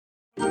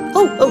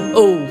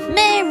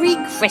Merry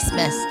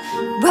Christmas!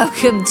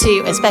 Welcome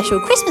to a special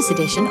Christmas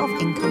edition of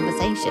In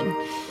Conversation.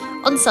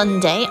 On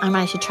Sunday, I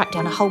managed to track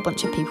down a whole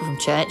bunch of people from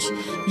church,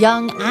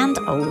 young and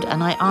old,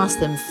 and I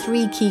asked them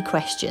 3 key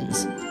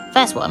questions.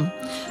 First one,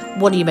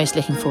 what are you most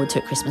looking forward to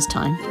at Christmas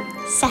time?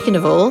 Second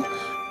of all,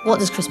 what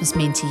does Christmas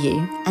mean to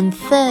you? And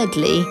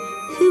thirdly,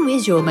 who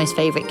is your most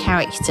favourite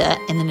character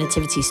in the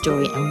Nativity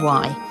story and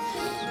why?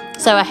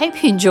 So I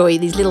hope you enjoy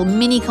these little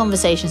mini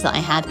conversations that I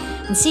had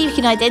and see if you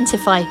can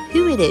identify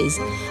who it is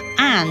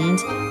and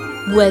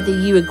whether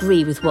you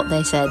agree with what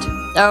they said.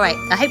 All right,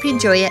 I hope you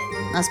enjoy it.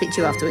 I'll speak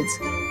to you afterwards.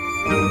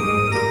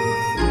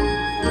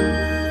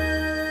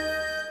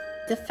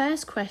 The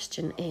first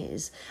question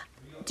is,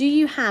 do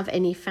you have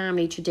any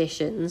family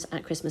traditions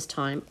at Christmas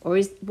time, or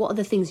what are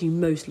the things you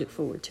most look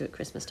forward to at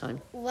Christmas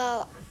time?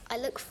 Well, I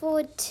look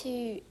forward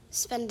to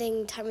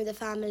spending time with the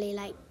family,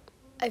 like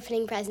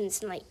opening presents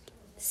and like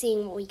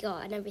seeing what we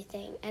got and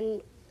everything. And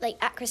like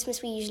at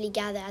Christmas we usually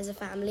gather as a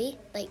family,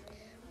 like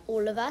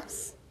all of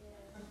us,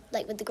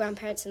 like with the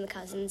grandparents and the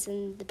cousins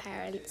and the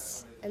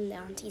parents and the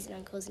aunties and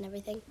uncles and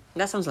everything.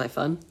 That sounds like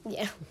fun.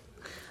 Yeah.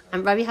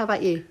 And Ravi, how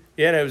about you?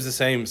 Yeah, no, it was the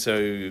same.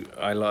 So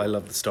I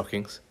love the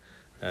stockings,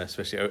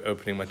 especially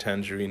opening my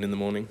tangerine in the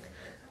morning.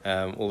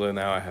 Although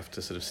now I have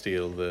to sort of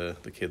steal the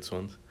kids'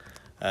 ones.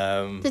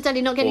 Does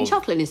Daddy not get any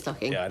chocolate in his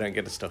stocking? Yeah, I don't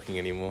get a stocking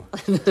anymore.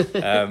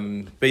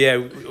 But yeah,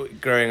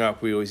 growing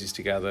up, we always used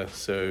to gather.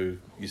 So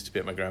used to be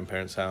at my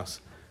grandparents'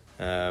 house.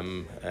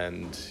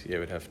 And yeah,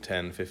 we'd have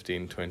 10,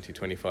 15, 20,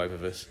 25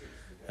 of us.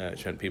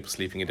 Which meant people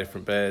sleeping in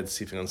different beds,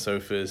 sleeping on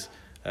sofas.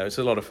 It's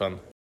a lot of fun.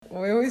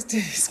 We always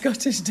do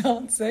Scottish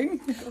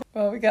dancing.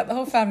 Well, we get the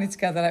whole family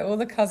together, like all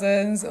the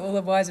cousins, all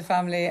the wider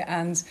family,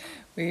 and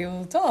we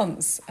all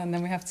dance, and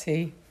then we have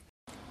tea.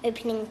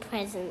 Opening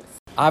presents.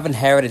 I've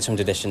inherited some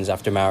traditions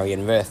after Mary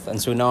and Ruth,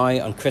 and so now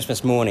on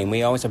Christmas morning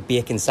we always have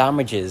bacon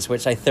sandwiches,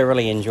 which I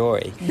thoroughly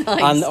enjoy.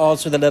 Nice. And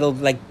also the little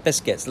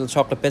biscuits, little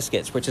chocolate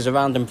biscuits, which is a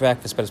random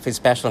breakfast, but it's pretty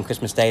special on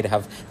Christmas Day to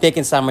have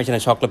bacon sandwich and a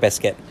chocolate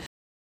biscuit.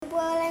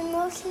 Well, I'm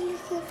mostly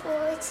looking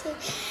forward to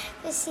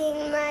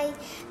seeing my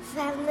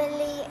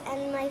family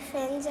and my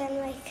friends and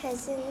my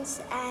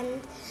cousins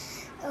and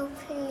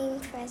opening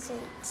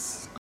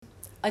presents.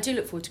 I do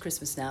look forward to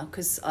Christmas now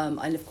because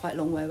I live quite a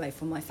long way away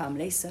from my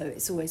family, so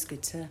it's always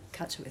good to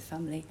catch up with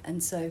family.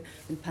 And so when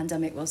the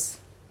pandemic was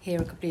here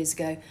a couple of years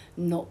ago,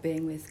 not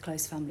being with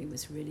close family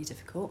was really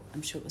difficult.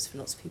 I'm sure it was for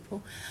lots of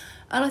people.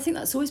 And I think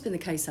that's always been the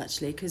case,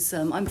 actually, because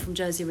I'm from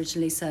Jersey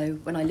originally, so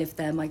when I lived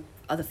there, my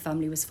other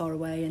family was far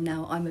away, and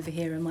now I'm over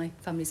here and my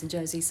family's in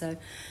Jersey. So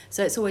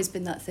it's always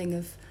been that thing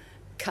of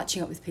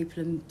catching up with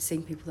people and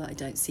seeing people that I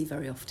don't see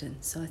very often.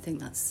 So I think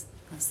that's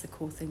the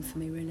core thing for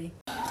me, really.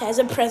 There's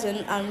a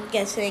present I'm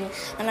getting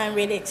and I'm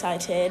really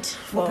excited.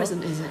 What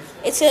present is it?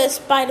 It's a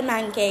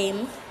Spider-Man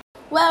game.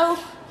 Well,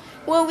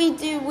 what we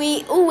do,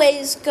 we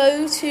always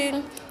go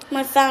to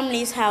my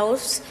family's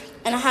house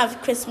and have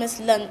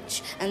Christmas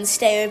lunch and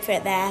stay over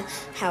at their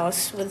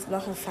house with my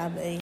whole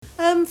family.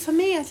 For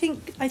me, I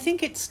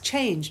think it's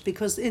changed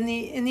because in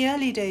the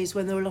early days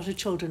when there were a lot of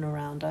children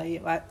around,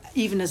 I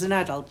even as an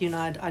adult,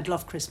 I'd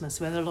love Christmas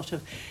when there were a lot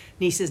of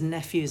nieces and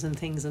nephews and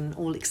things and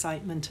all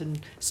excitement and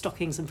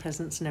stockings and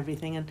presents and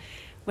everything. And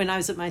when I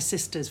was at my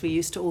sister's, we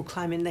used to all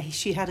climb in.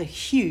 She had a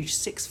huge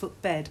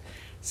 6-foot bed,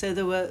 so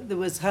there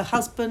was her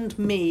husband,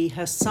 me,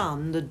 her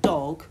son, the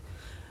dog,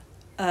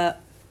 and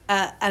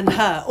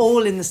her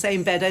all in the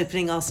same bed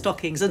opening our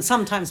stockings, and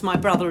sometimes my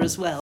brother as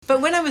well. But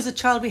when I was a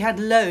child, we had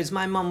loads.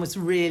 My mum was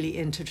really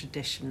into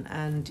tradition,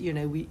 and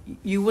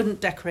you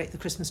wouldn't decorate the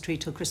Christmas tree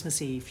till Christmas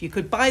Eve. You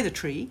could buy the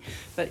tree,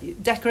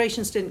 but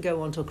decorations didn't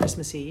go on till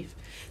Christmas Eve.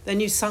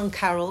 Then you sung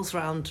carols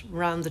round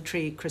the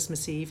tree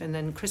Christmas Eve, and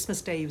then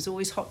Christmas Day was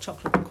always hot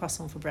chocolate and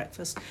croissant for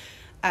breakfast.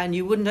 And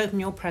you wouldn't open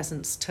your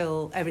presents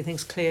till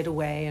everything's cleared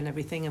away and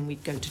everything, and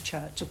we'd go to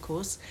church, of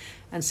course,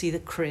 and see the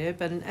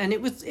crib, and it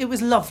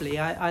was lovely.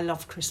 I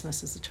loved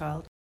Christmas as a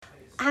child.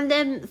 And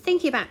then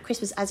thinking about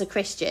Christmas as a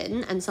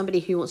Christian and somebody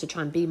who wants to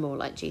try and be more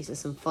like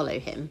Jesus and follow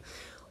him,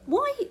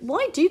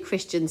 why do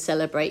Christians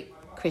celebrate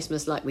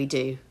Christmas like we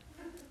do?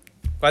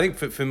 I think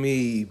for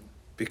me,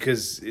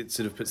 because it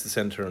sort of puts the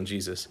centre on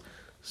Jesus.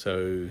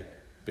 So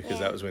because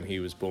that was when he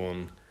was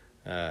born,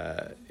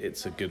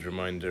 it's a good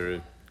reminder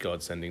of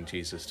God sending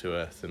Jesus to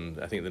earth. And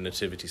I think the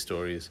nativity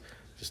story is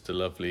just a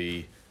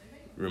lovely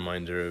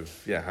reminder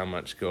of how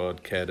much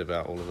God cared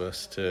about all of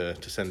us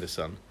to send his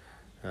son.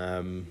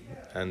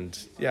 And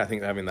I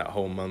think having that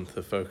whole month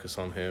of focus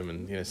on him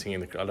and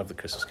singing I love the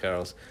Christmas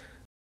carols.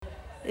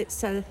 It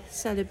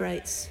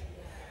celebrates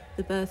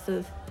the birth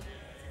of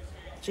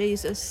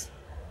Jesus,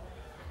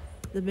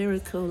 the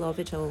miracle of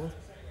it all,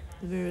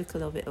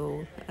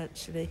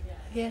 actually.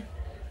 Yeah.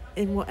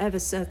 In whatever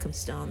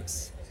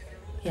circumstance.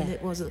 Yeah. And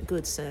it wasn't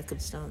good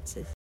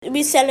circumstances.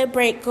 We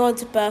celebrate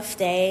God's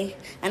birthday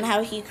and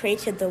how he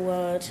created the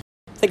world.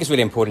 I think it's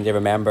really important to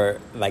remember,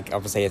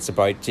 obviously it's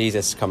about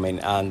Jesus coming,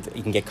 and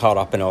you can get caught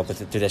up in all the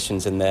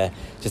traditions and the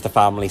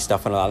family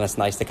stuff and all that, and it's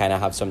nice to kind of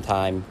have some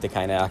time to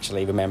kind of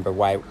actually remember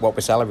what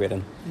we're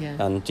celebrating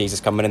and Jesus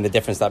coming and the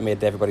difference that made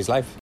to everybody's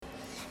life.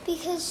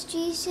 Because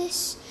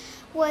Jesus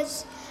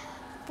was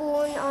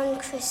born on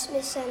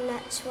Christmas, and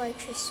that's why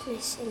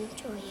Christmas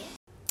enjoy it.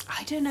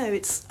 I don't know.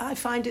 I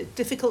find it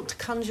difficult to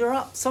conjure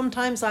up.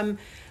 Sometimes I'm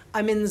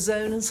in the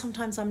zone, and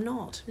sometimes I'm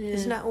not. Yeah.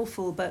 Isn't that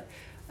awful? But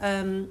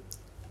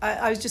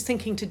I was just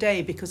thinking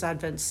today, because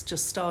Advent's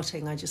just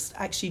starting, I just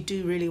actually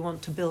do really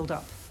want to build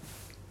up.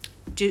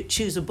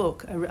 Choose a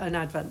book, an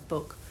Advent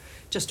book,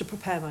 just to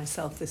prepare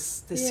myself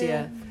this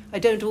year. I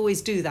don't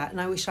always do that,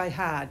 and I wish I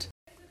had.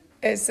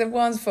 It's a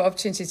wonderful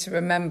opportunity to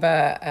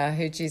remember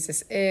who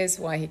Jesus is,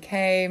 why he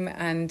came,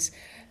 and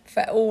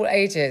for all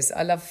ages.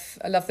 I love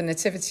the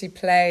nativity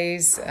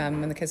plays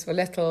when the kids were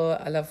little.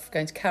 I love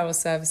going to carol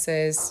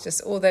services,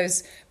 just all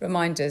those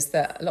reminders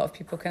that a lot of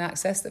people can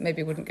access that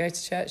maybe wouldn't go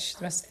to church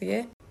the rest of the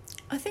year.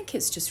 I think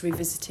it's just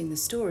revisiting the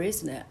story,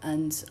 isn't it?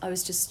 And I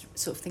was just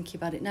sort of thinking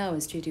about it now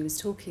as Judy was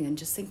talking, and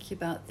just thinking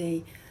about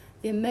the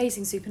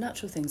amazing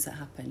supernatural things that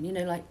happen, you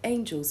know, like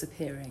angels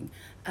appearing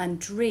and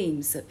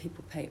dreams that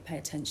people pay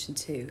attention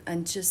to.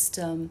 And just,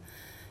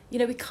 you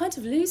know, we kind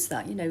of lose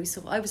that, you know.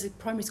 I was a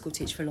primary school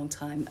teacher for a long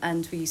time,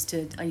 and I used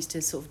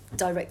to sort of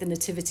direct the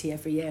nativity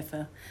every year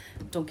for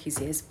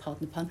donkey's years,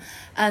 pardon the pun.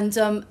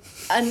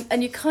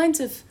 And you kind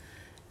of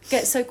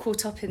get so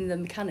caught up in the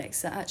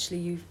mechanics that actually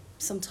you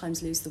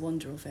sometimes lose the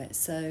wonder of it.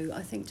 So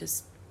I think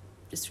just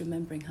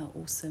remembering how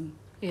awesome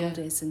God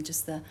is, and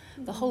just the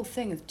whole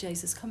thing of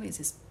Jesus coming as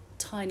this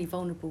tiny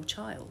vulnerable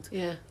child,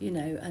 you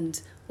know,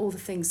 and all the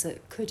things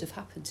that could have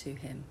happened to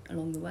him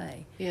along the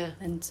way,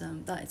 and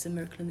that is a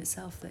miracle in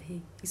itself that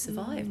he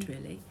survived,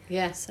 really.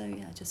 So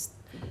just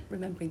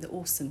remembering the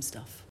awesome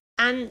stuff.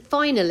 And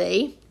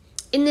finally,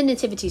 in the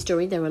nativity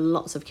story there are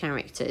lots of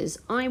characters.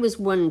 I was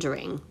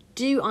wondering,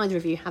 do either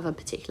of you have a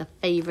particular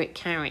favourite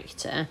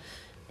character?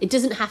 It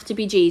doesn't have to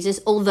be Jesus,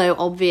 although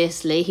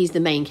obviously he's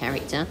the main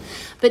character.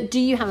 But do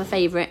you have a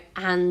favourite,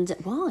 and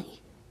why?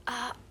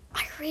 I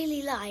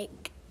really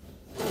like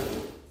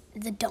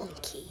the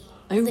donkey.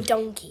 Oh. The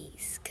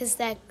donkeys, because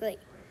they're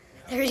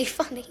really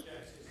funny.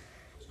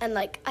 And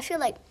I feel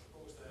like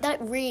they're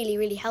really,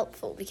 really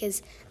helpful,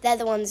 because they're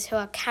the ones who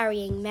are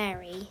carrying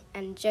Mary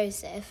and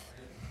Joseph.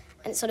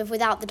 And sort of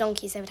without the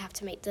donkeys, they would have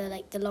to make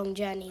the long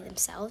journey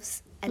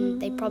themselves. And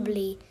they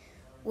probably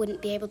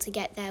wouldn't be able to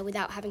get there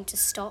without having to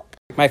stop.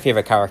 My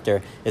favourite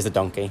character is the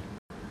donkey,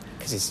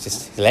 because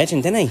he's a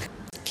legend, isn't he?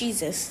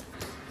 Jesus,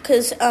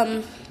 because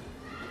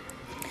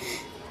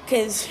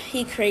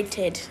he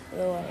created the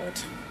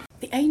world.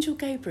 The angel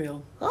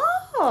Gabriel. Oh!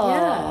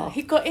 Yeah,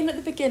 he got in at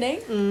the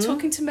beginning,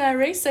 talking to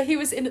Mary, so he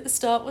was in at the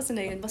start, wasn't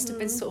he? And must have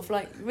been sort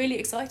of really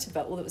excited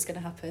about all that was going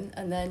to happen.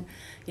 And then,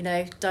 you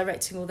know,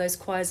 directing all those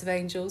choirs of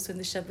angels and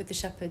with the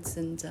shepherds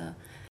and...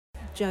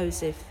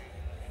 Joseph.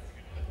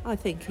 I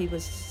think he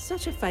was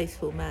such a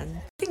faithful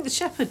man. I think the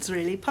shepherds,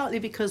 really, partly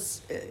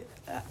because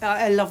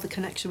I love the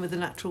connection with the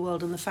natural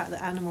world and the fact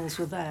that animals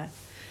were there.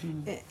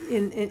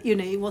 You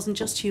know, it wasn't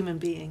just human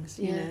beings.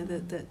 You know,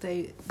 that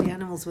the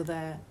animals were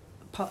there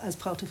as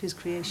part of his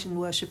creation,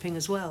 worshipping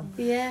as well.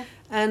 Yeah.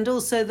 And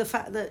also the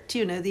fact that,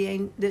 you know,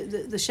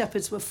 the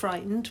shepherds were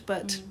frightened,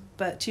 but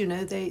you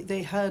know,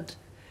 they heard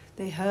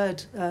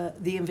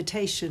the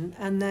invitation,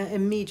 and their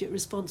immediate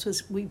response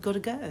was, "We've got to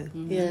go."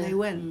 And they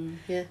went.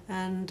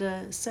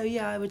 And so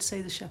I would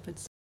say the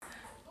shepherds.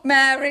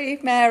 Mary.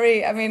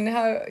 I mean,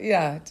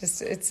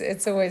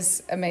 it's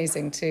always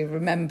amazing to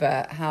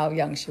remember how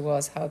young she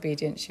was, how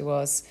obedient she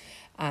was,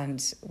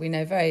 and we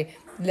know very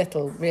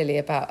little really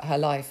about her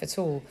life at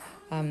all.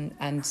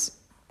 And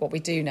what we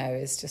do know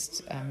is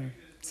just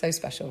so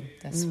special.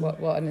 That's what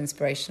an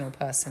inspirational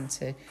person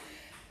to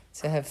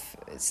have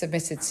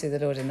submitted to the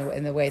Lord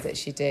in the way that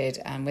she did,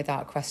 and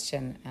without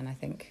question. And I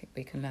think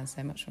we can learn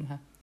so much from her.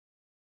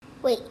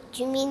 Wait,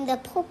 do you mean the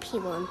Poppy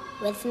one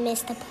with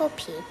Mr.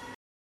 Poppy?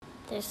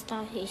 The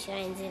star who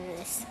shines in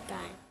the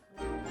sky.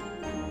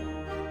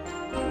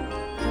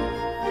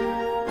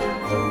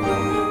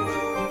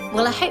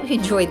 Well, I hope you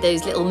enjoyed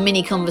those little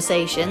mini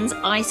conversations.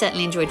 I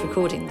certainly enjoyed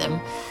recording them.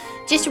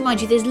 Just to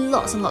remind you, there's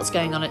lots and lots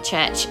going on at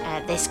church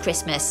this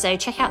Christmas, so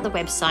check out the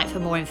website for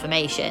more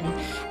information,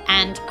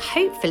 and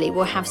hopefully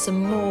we'll have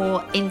some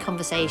more In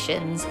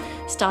Conversations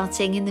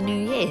starting in the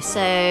new year,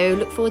 so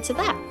look forward to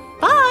that.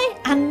 Bye,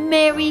 and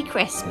Merry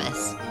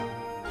Christmas.